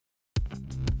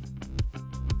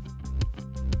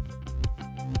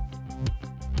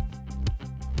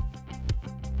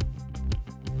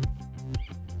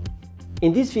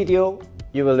In this video,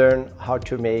 you will learn how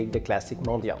to make the classic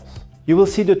mendiants. You will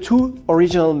see the two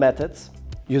original methods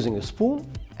using a spoon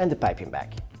and the piping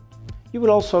bag. You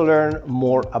will also learn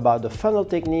more about the funnel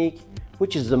technique,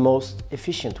 which is the most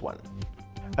efficient one.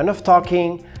 Enough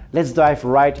talking, let's dive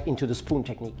right into the spoon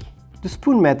technique. The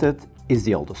spoon method is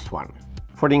the oldest one.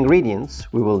 For the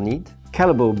ingredients, we will need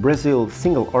Calibo Brazil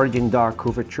single origin dark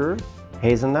couverture,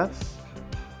 hazelnuts,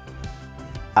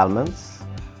 almonds,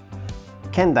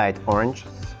 candied oranges,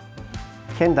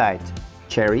 candied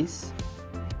cherries,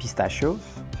 pistachios.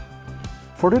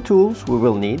 For the tools, we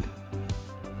will need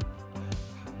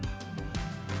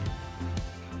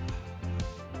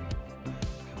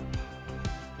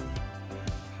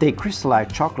take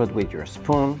crystallized chocolate with your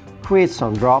spoon, create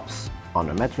some drops on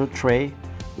a metal tray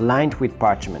lined with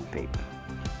parchment paper.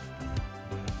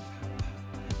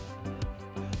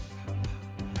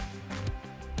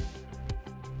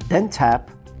 Then tap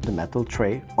the metal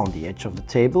tray on the edge of the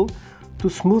table to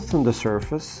smoothen the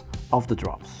surface of the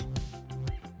drops.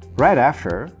 Right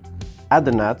after, add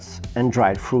the nuts and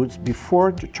dried fruits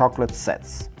before the chocolate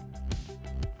sets.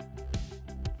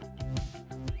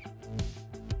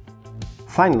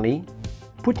 Finally,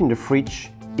 put in the fridge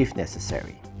if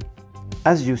necessary.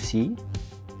 As you see,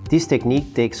 this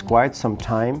technique takes quite some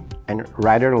time and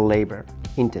rather labor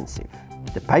intensive.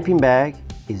 The piping bag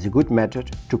is a good method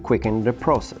to quicken the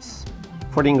process.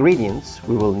 For the ingredients,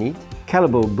 we will need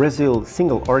Calibo Brazil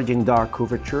single origin dark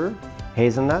couverture,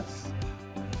 hazelnuts,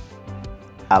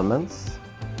 almonds,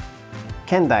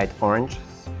 candied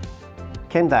oranges,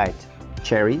 candied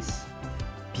cherries,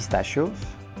 pistachios.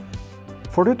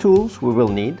 For the tools, we will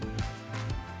need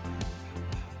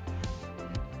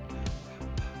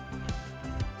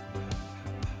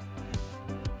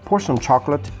pour some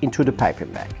chocolate into the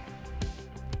piping bag.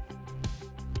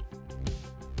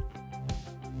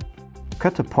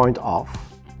 Cut a point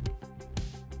off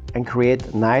and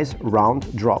create nice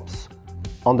round drops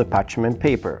on the parchment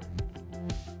paper.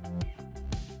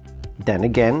 Then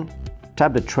again,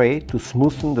 tap the tray to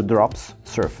smoothen the drops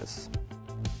surface.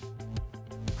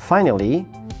 Finally,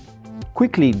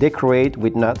 quickly decorate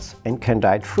with nuts and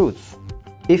candied fruits.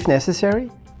 If necessary,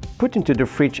 put into the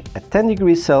fridge at 10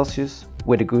 degrees Celsius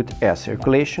with a good air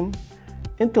circulation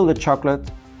until the chocolate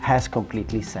has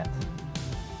completely set.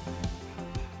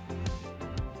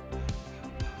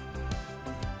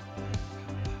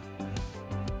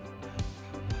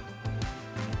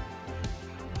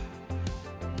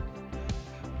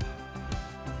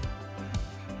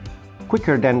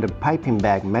 Quicker than the piping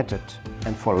bag method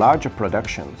and for larger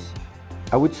productions,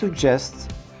 I would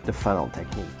suggest the funnel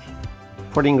technique.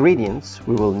 For the ingredients,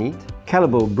 we will need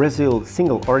Calibo Brazil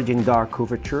single origin dark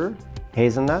couverture,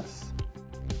 hazelnuts,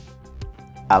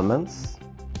 almonds,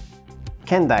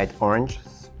 candied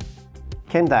oranges,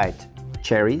 candied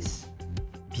cherries,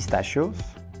 pistachios,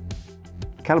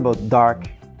 Calibo dark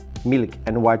milk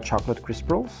and white chocolate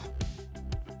Crispearls,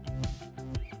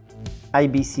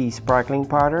 IBC sparkling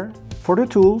powder. For the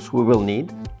tools, we will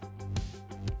need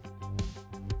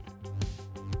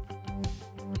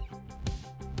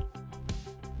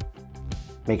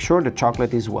make sure the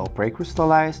chocolate is well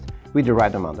pre-crystallized with the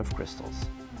right amount of crystals.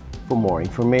 For more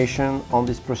information on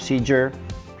this procedure,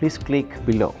 please click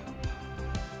below.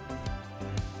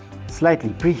 Slightly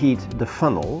preheat the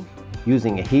funnel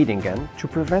using a heating gun to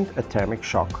prevent a thermic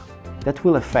shock that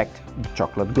will affect the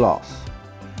chocolate gloss.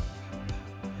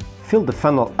 Fill the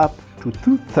funnel up to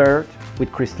 2/3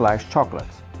 with crystallized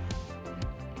chocolate.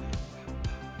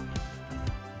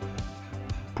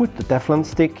 Put the Teflon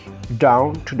stick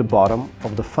down to the bottom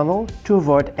of the funnel to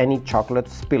avoid any chocolate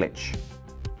spillage.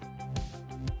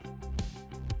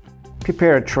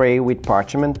 Prepare a tray with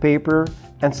parchment paper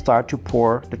and start to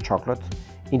pour the chocolate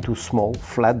into small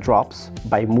flat drops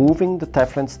by moving the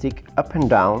Teflon stick up and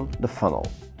down the funnel.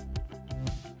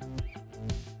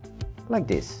 Like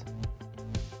this.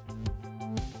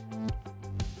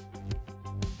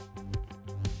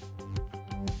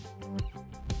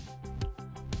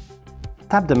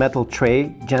 Tap the metal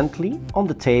tray gently on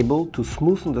the table to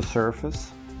smoothen the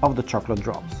surface of the chocolate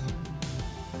drops.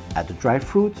 Add the dried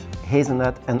fruit,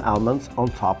 hazelnut and almonds on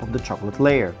top of the chocolate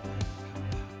layer.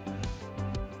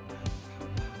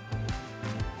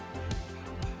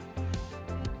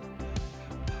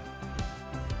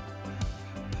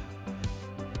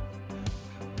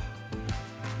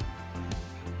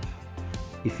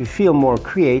 If you feel more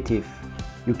creative,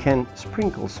 you can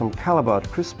sprinkle some Calibo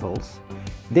Crispearls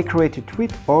decorated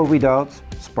with or without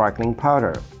sparkling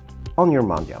powder on your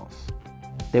mendiants.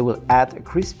 They will add a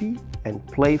crispy and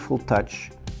playful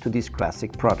touch to this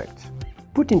classic product.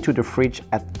 Put into the fridge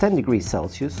at 10 degrees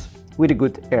Celsius with a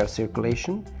good air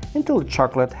circulation until the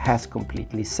chocolate has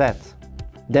completely set.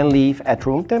 Then leave at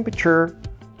room temperature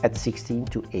at 16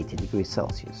 to 18 degrees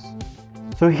Celsius.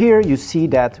 So here you see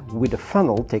that with the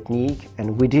funnel technique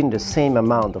and within the same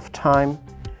amount of time,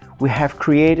 we have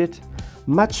created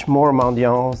much more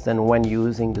mendiants than when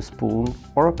using the spoon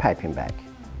or a piping bag.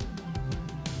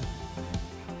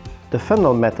 The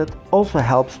funnel method also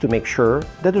helps to make sure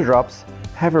that the drops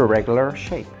have a regular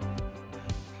shape.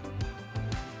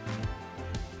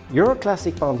 Your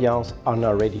classic mendiants are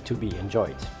now ready to be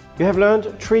enjoyed. You have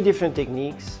learned 3 different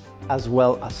techniques as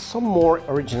well as some more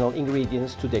original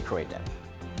ingredients to decorate them.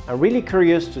 I'm really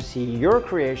curious to see your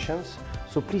creations,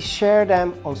 so please share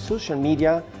them on social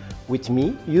media with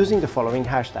me using the following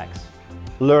hashtags.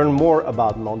 Learn more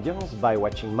about mendiants by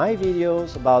watching my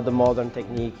videos about the modern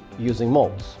technique using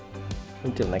molds.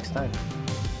 Until next time.